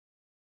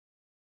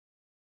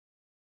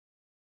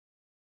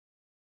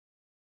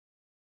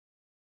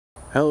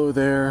Hello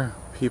there,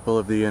 people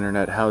of the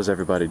internet. How's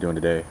everybody doing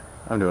today?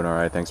 I'm doing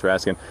alright, thanks for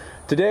asking.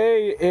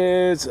 Today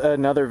is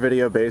another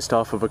video based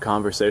off of a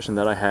conversation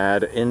that I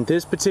had. In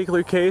this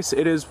particular case,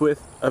 it is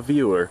with a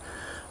viewer.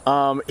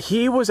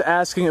 He was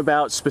asking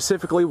about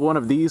specifically one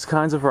of these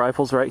kinds of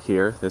rifles right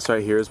here. This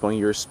right here is one of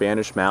your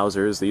Spanish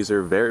Mausers. These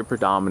are very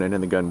predominant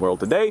in the gun world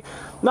today.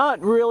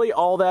 Not really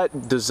all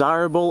that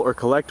desirable or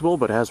collectible,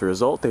 but as a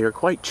result, they are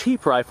quite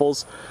cheap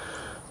rifles.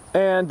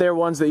 And they're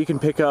ones that you can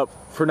pick up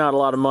for not a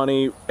lot of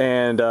money,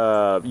 and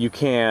you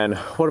can,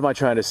 what am I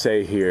trying to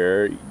say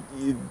here?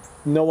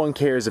 No one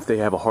cares if they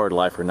have a hard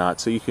life or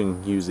not, so you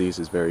can use these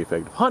as very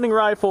effective hunting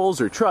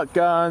rifles or truck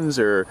guns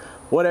or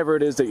whatever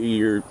it is that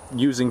you're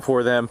using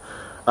for them.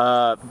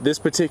 This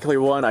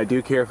particular one, I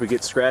do care if it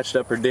gets scratched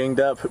up or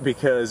dinged up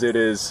because it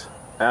is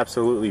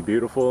absolutely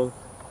beautiful.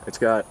 It's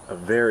got a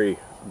very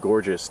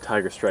gorgeous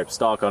tiger stripe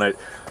stock on it,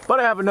 but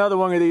I have another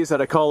one of these that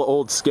I call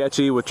Old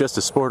Sketchy with just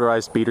a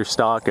sporterized beater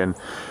stock, and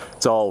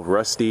it's all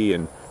rusty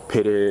and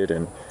pitted,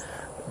 and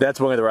that's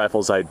one of the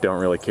rifles I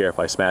don't really care if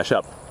I smash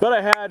up. But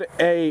I had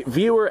a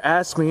viewer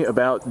ask me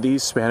about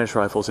these Spanish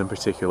rifles in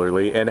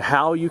particularly and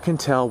how you can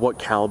tell what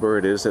caliber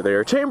it is that they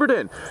are chambered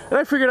in, and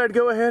I figured I'd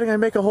go ahead and I'd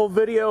make a whole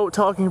video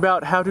talking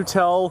about how to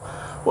tell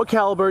what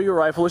caliber your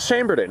rifle is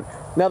chambered in.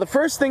 Now, the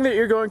first thing that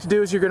you're going to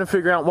do is you're going to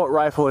figure out what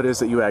rifle it is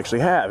that you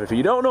actually have. If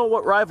you don't know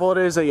what rifle it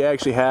is that you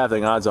actually have,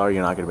 then odds are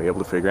you're not going to be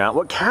able to figure out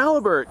what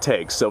caliber it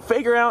takes. So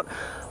figure out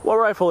what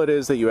rifle it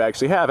is that you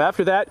actually have.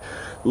 After that,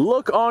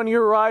 look on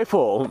your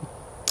rifle.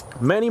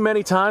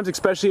 Many times,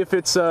 especially if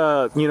it's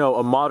a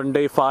modern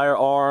day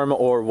firearm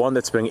or one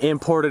that's been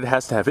imported,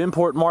 has to have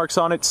import marks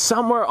on it.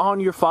 Somewhere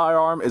on your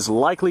firearm is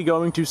likely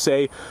going to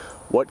say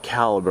what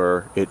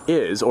caliber it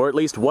is, or at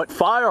least what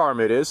firearm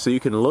it is, so you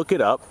can look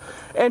it up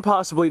and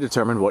possibly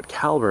determine what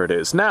caliber it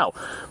is. Now,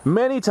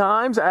 many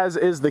times, as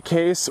is the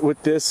case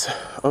with this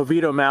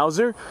Oviedo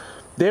Mauser,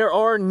 there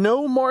are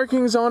no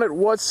markings on it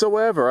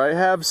whatsoever. I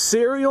have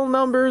serial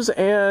numbers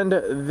and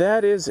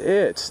that is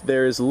it.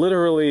 There is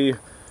literally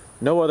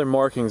no other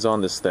markings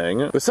on this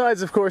thing.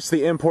 Besides, of course,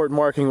 the import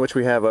marking, which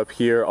we have up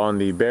here on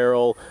the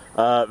barrel.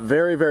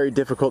 Very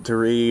difficult to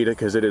read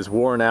because it is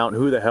worn out.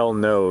 Who the hell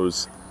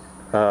knows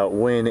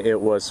when it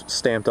was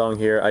stamped on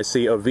here. I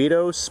see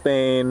Oviedo,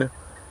 Spain,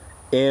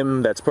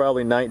 M, that's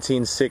probably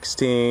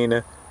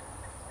 1916.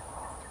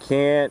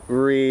 Can't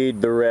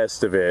read the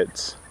rest of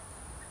it.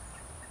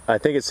 I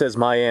think it says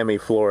Miami,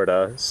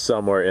 Florida,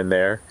 somewhere in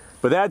there.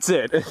 But that's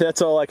it.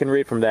 That's all I can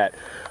read from that.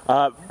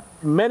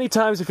 Many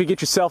times if you get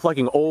yourself like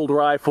an old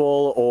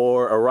rifle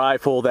or a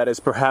rifle that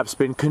has perhaps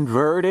been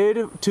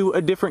converted to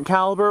a different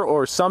caliber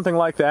or something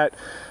like that,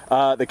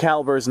 the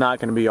caliber is not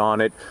going to be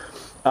on it.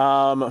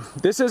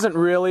 This isn't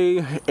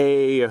really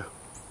a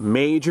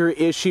major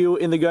issue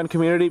in the gun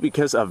community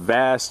because a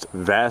vast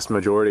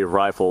majority of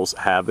rifles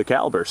have the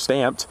caliber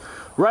stamped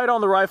right on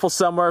the rifle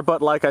somewhere,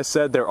 but like I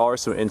said, there are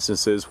some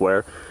instances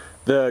where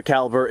the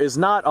caliber is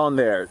not on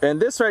there.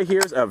 And this right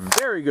here is a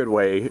very good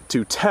way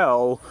to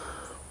tell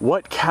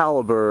what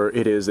caliber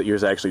it is that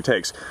yours actually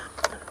takes.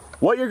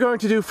 What you're going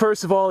to do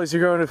first of all is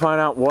you're going to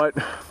find out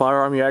what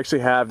firearm you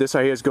actually have. This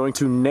right here is going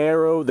to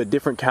narrow the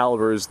different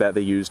calibers that they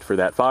used for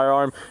that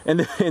firearm.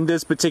 And in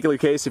this particular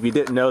case, if you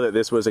didn't know that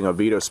this was an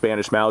Oviedo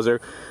Spanish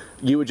Mauser,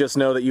 you would just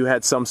know that you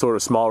had some sort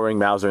of small ring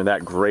Mauser, and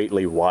that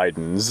greatly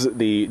widens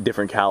the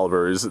different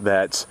calibers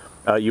that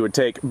you would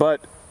take.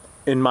 But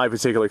in my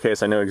particular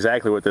case, I know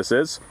exactly what this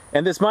is.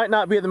 And this might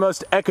not be the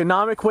most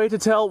economic way to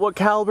tell what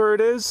caliber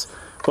it is,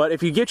 but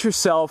if you get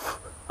yourself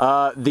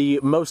the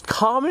most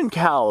common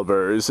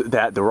calibers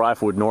that the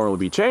rifle would normally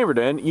be chambered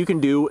in, you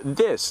can do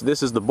this.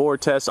 This is the bore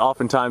test,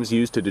 oftentimes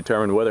used to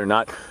determine whether or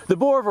not the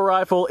bore of a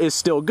rifle is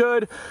still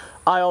good.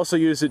 I also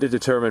use it to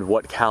determine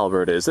what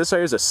caliber it is. This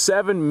here is a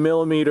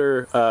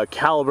 7mm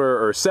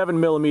caliber, or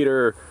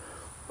 7mm,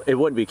 it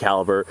wouldn't be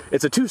caliber,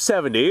 it's a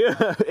 270.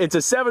 It's a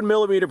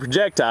 7mm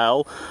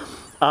projectile.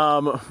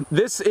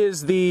 This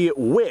is the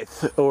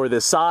width, or the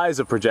size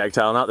of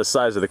projectile, not the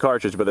size of the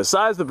cartridge, but the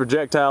size of the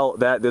projectile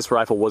that this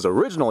rifle was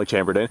originally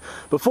chambered in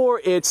before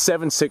its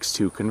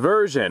 7.62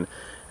 conversion.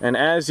 And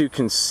as you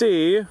can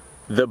see,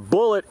 the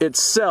bullet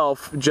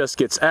itself just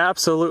gets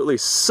absolutely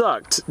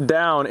sucked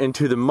down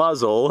into the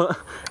muzzle,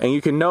 and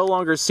you can no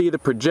longer see the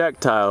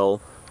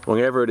projectile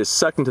whenever it is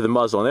sucked into the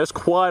muzzle. And there's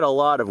quite a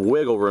lot of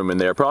wiggle room in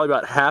there, probably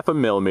about 0.5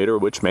 millimeter,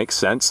 which makes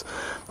sense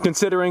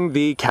considering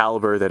the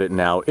caliber that it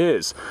now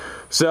is.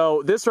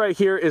 So this right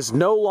here is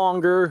no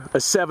longer a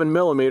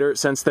 7mm,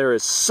 since there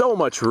is so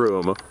much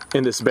room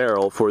in this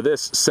barrel for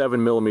this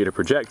 7mm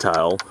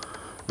projectile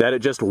that it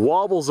just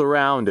wobbles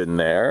around in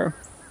there.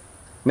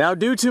 Now,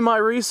 due to my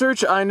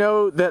research, I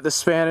know that the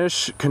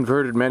Spanish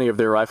converted many of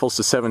their rifles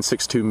to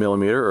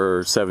 7.62mm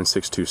or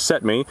 7.62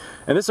 Setme,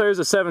 and this is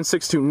a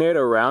 7.62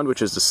 NATO round,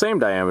 which is the same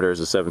diameter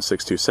as a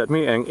 7.62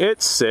 Setme, and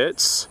it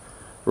sits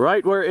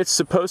right where it's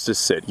supposed to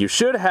sit. You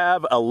should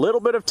have a little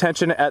bit of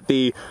tension at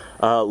the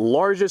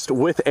largest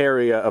width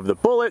area of the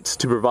bullet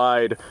to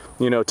provide,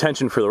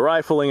 tension for the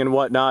rifling and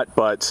whatnot,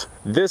 but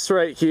this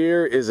right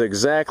here is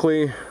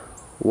exactly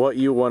what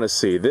you want to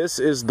see. This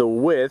is the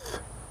width.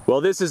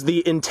 Well, this is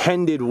the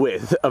intended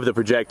width of the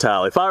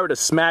projectile. If I were to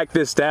smack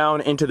this down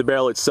into the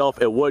barrel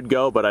itself, it would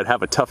go, but I'd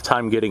have a tough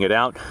time getting it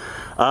out.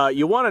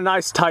 You want a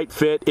nice tight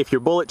fit. If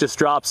your bullet just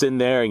drops in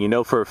there and you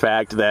know for a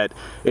fact that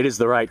it is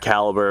the right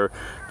caliber,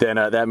 then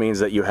that means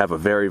that you have a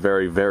very,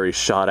 very, very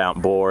shot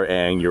out bore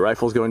and your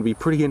rifle is going to be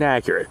pretty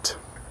inaccurate.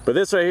 But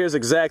this right here is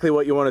exactly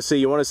what you want to see.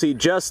 You want to see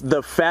just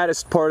the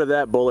fattest part of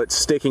that bullet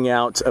sticking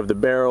out of the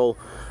barrel.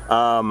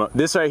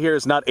 This right here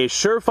is not a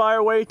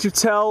surefire way to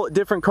tell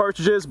different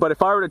cartridges, but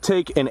if I were to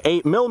take an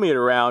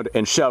 8mm round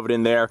and shove it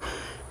in there,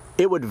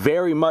 it would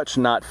very much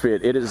not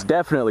fit. It is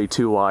definitely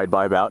too wide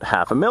by about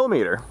 1/2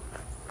 millimeter.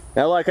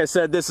 Now, like I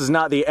said, this is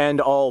not the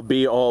end-all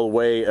be-all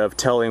way of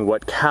telling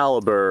what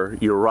caliber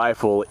your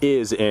rifle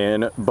is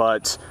in,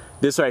 but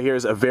this right here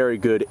is a very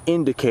good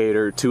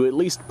indicator to at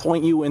least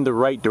point you in the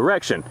right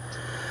direction.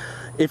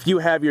 If you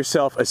have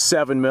yourself a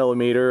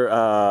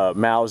 7mm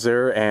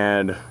Mauser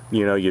and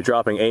you're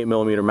dropping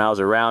 8mm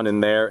Mauser round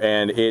in there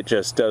and it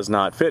just does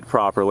not fit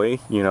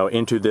properly,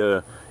 into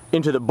the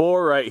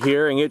bore right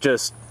here, and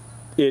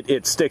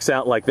it sticks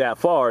out like that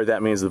far,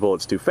 that means the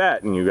bullet's too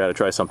fat and you got to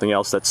try something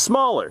else that's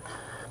smaller.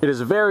 It is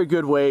a very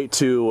good way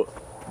to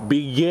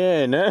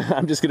begin,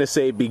 I'm just going to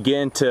say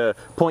begin to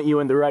point you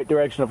in the right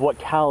direction of what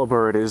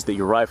caliber it is that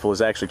your rifle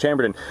is actually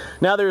chambered in.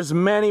 Now, there's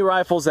many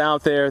rifles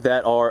out there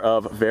that are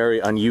of very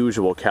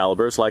unusual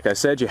calibers. Like I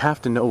said, you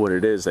have to know what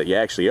it is that you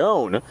actually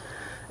own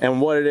and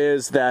what it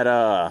is that,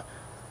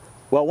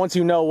 well, once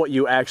you know what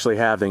you actually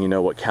have, then you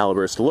know what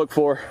calibers to look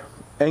for,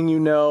 and you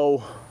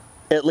know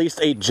at least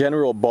a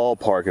general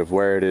ballpark of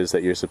where it is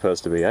that you're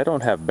supposed to be. I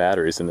don't have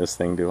batteries in this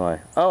thing, do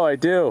I? Oh, I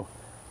do.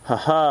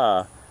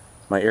 Haha.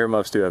 My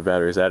earmuffs do have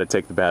batteries. I had to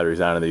take the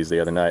batteries out of these the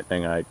other night,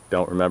 and I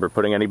don't remember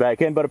putting any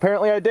back in, but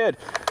apparently I did.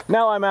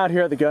 Now I'm out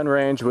here at the gun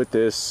range with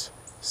this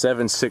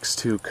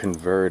 7.62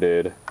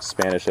 converted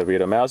Spanish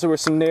Oviedo Mauser with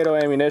some NATO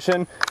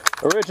ammunition.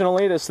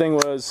 Originally, this thing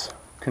was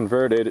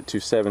converted to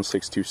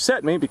 7.62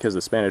 Set-Me because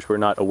the Spanish were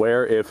not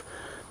aware if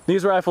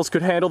these rifles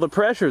could handle the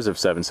pressures of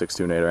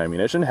 7.62 NATO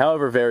ammunition.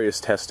 However, various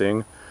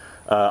testing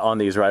on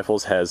these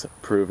rifles has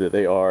proved that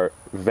they are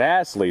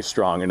vastly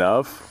strong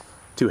enough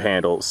to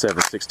handle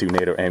 7.62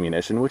 NATO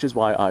ammunition, which is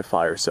why I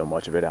fire so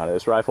much of it out of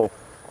this rifle.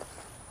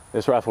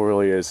 This rifle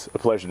really is a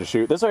pleasure to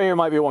shoot. This right here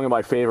might be one of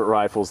my favorite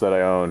rifles that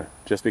I own,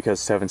 just because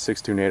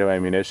 7.62 NATO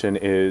ammunition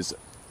is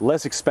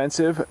less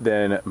expensive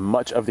than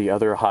much of the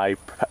other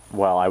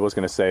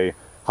high-powered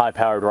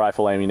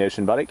rifle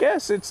ammunition, but I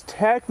guess it's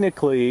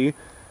technically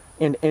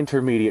an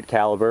intermediate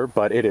caliber,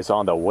 but it is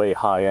on the way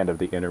high end of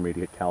the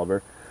intermediate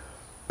caliber.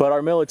 But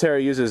our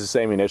military uses the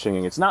same ammunition,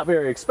 and it's not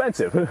very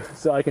expensive,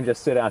 so I can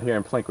just sit out here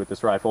and plink with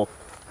this rifle,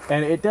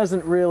 and it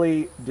doesn't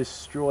really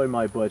destroy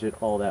my budget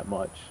all that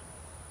much.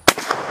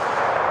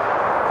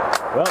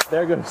 Well,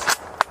 there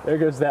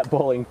goes that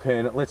bowling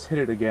pin. Let's hit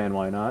it again,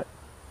 why not?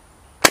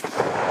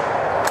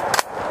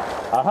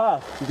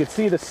 Aha! You can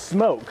see the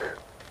smoke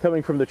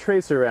coming from the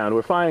tracer round.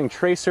 We're firing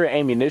tracer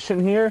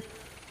ammunition here,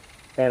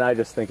 and I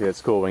just think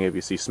it's cool whenever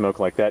you see smoke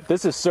like that.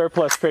 This is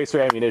surplus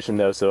tracer ammunition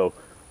though, so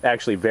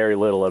actually very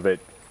little of it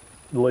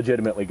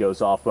legitimately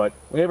goes off, but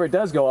whenever it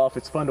does go off,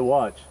 it's fun to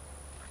watch.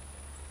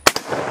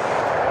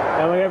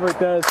 And whenever it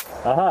does,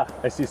 aha,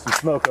 I see some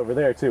smoke over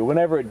there too.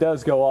 Whenever it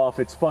does go off,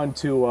 it's fun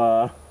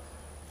to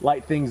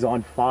light things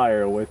on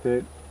fire with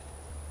it.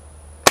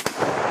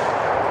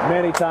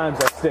 Many times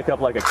I stick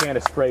up like a can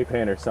of spray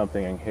paint or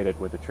something and hit it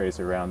with a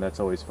tracer round. That's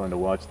always fun to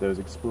watch those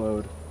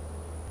explode.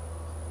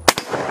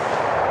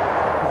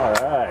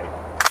 Alright.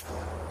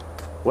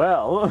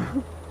 Well,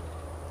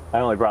 I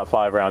only brought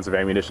 5 rounds of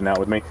ammunition out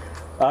with me.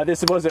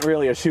 This wasn't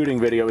really a shooting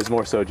video, it was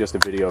more so just a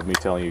video of me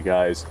telling you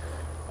guys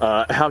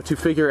how to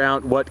figure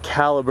out what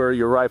caliber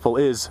your rifle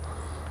is.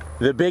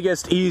 The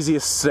biggest,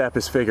 easiest step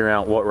is figuring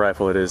out what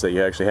rifle it is that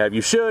you actually have.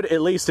 You should,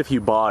 at least if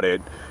you bought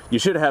it, you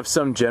should have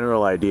some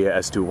general idea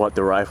as to what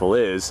the rifle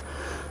is.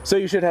 So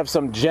you should have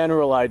some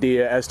general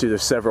idea as to the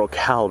several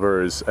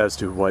calibers as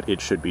to what it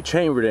should be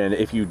chambered in.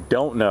 If you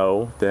don't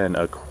know, then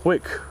a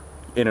quick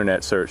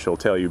internet search will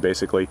tell you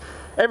basically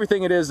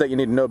everything it is that you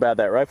need to know about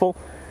that rifle.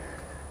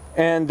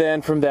 And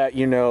then from that,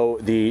 you know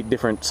the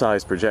different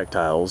size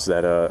projectiles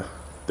that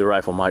the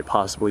rifle might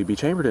possibly be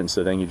chambered in.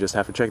 So then you just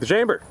have to check the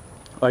chamber.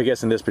 I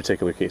guess in this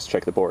particular case,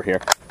 check the bore here.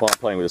 While I'm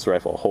playing with this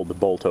rifle, I'll hold the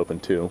bolt open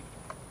too.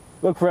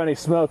 Look for any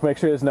smoke, make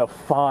sure there's no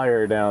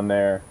fire down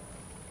there.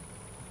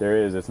 If there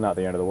is, it's not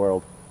the end of the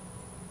world.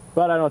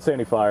 But I don't see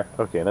any fire.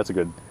 Okay, that's a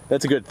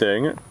good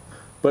thing.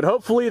 But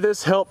hopefully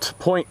this helped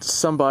point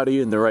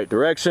somebody in the right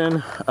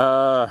direction.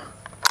 I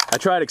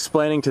tried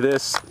explaining to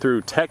this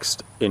through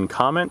text in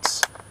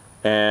comments,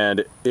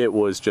 and it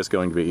was just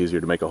going to be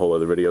easier to make a whole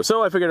other video.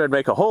 So I figured I'd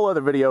make a whole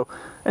other video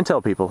and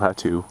tell people how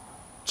to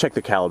check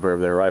the caliber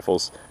of their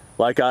rifles.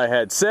 Like I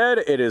had said,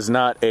 it is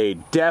not a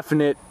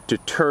definite,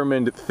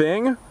 determined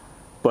thing,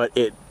 but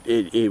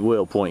it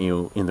will point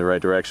you in the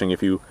right direction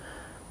if you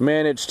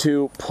manage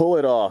to pull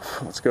it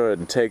off. Let's go ahead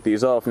and take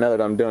these off now that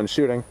I'm done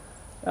shooting.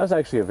 That was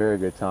actually a very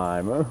good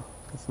time.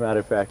 As a matter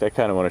of fact, I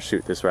kind of want to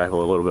shoot this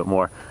rifle a little bit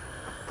more.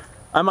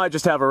 I might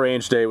just have a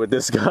range day with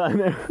this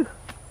gun.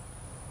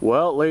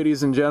 Well,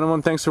 ladies and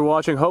gentlemen, thanks for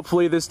watching.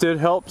 Hopefully this did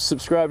help.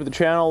 Subscribe to the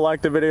channel,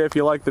 like the video if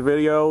you like the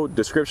video.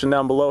 Description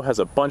down below has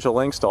a bunch of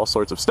links to all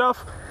sorts of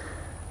stuff.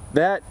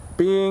 That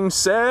being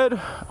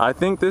said, I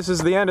think this is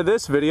the end of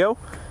this video.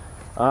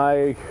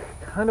 I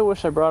kind of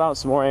wish I brought out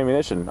some more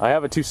ammunition. I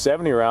have a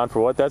 270 round for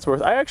what that's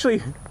worth. I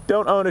actually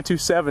don't own a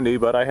 270,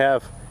 but I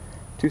have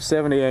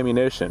 270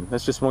 ammunition.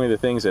 That's just one of the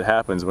things that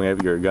happens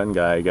whenever you're a gun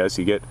guy, I guess.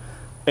 You get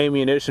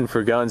ammunition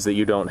for guns that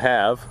you don't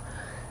have.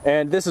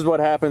 And this is what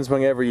happens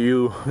whenever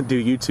you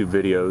do YouTube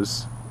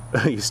videos.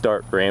 You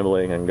start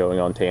rambling and going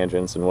on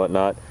tangents and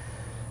whatnot.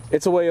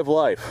 It's a way of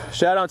life.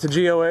 Shout out to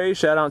GOA,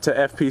 shout out to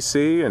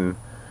FPC, and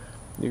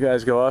you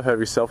guys go off, have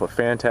yourself a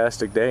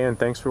fantastic day, and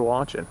thanks for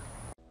watching.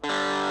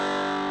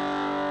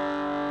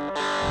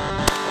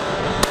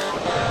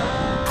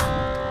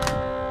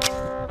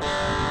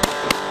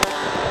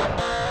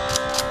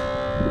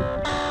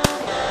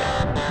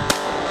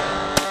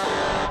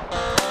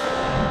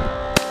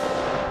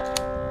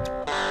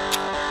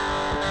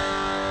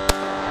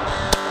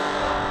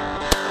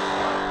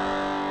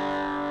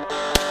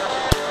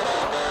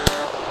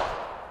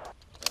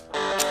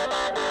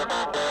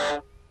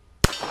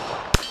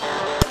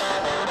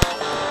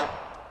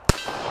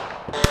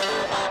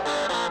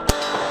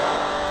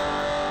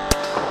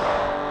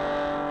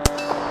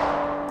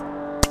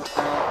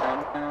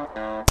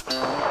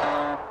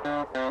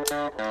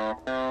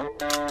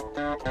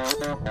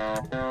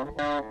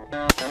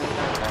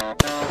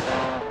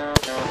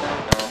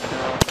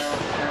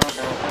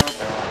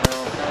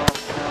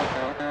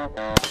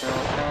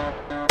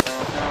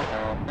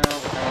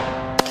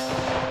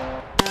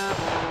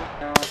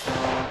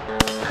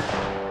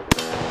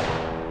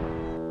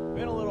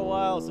 Been a little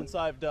while since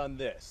I've done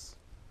this.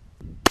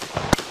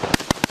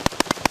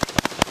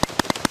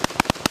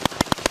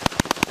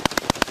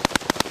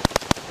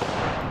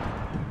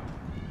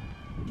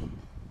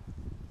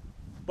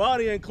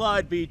 Bonnie and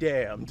Clyde be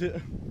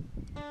damned.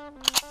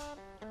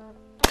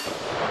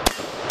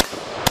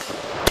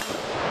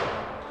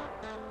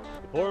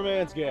 Poor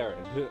man's Garen.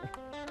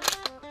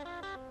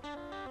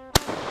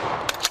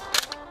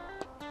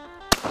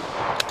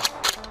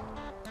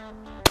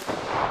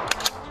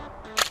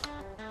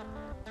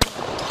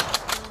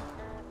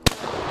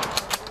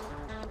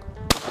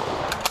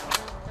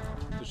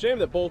 It's a shame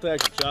that bolt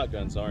action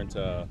shotguns aren't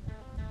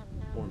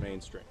more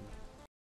mainstream.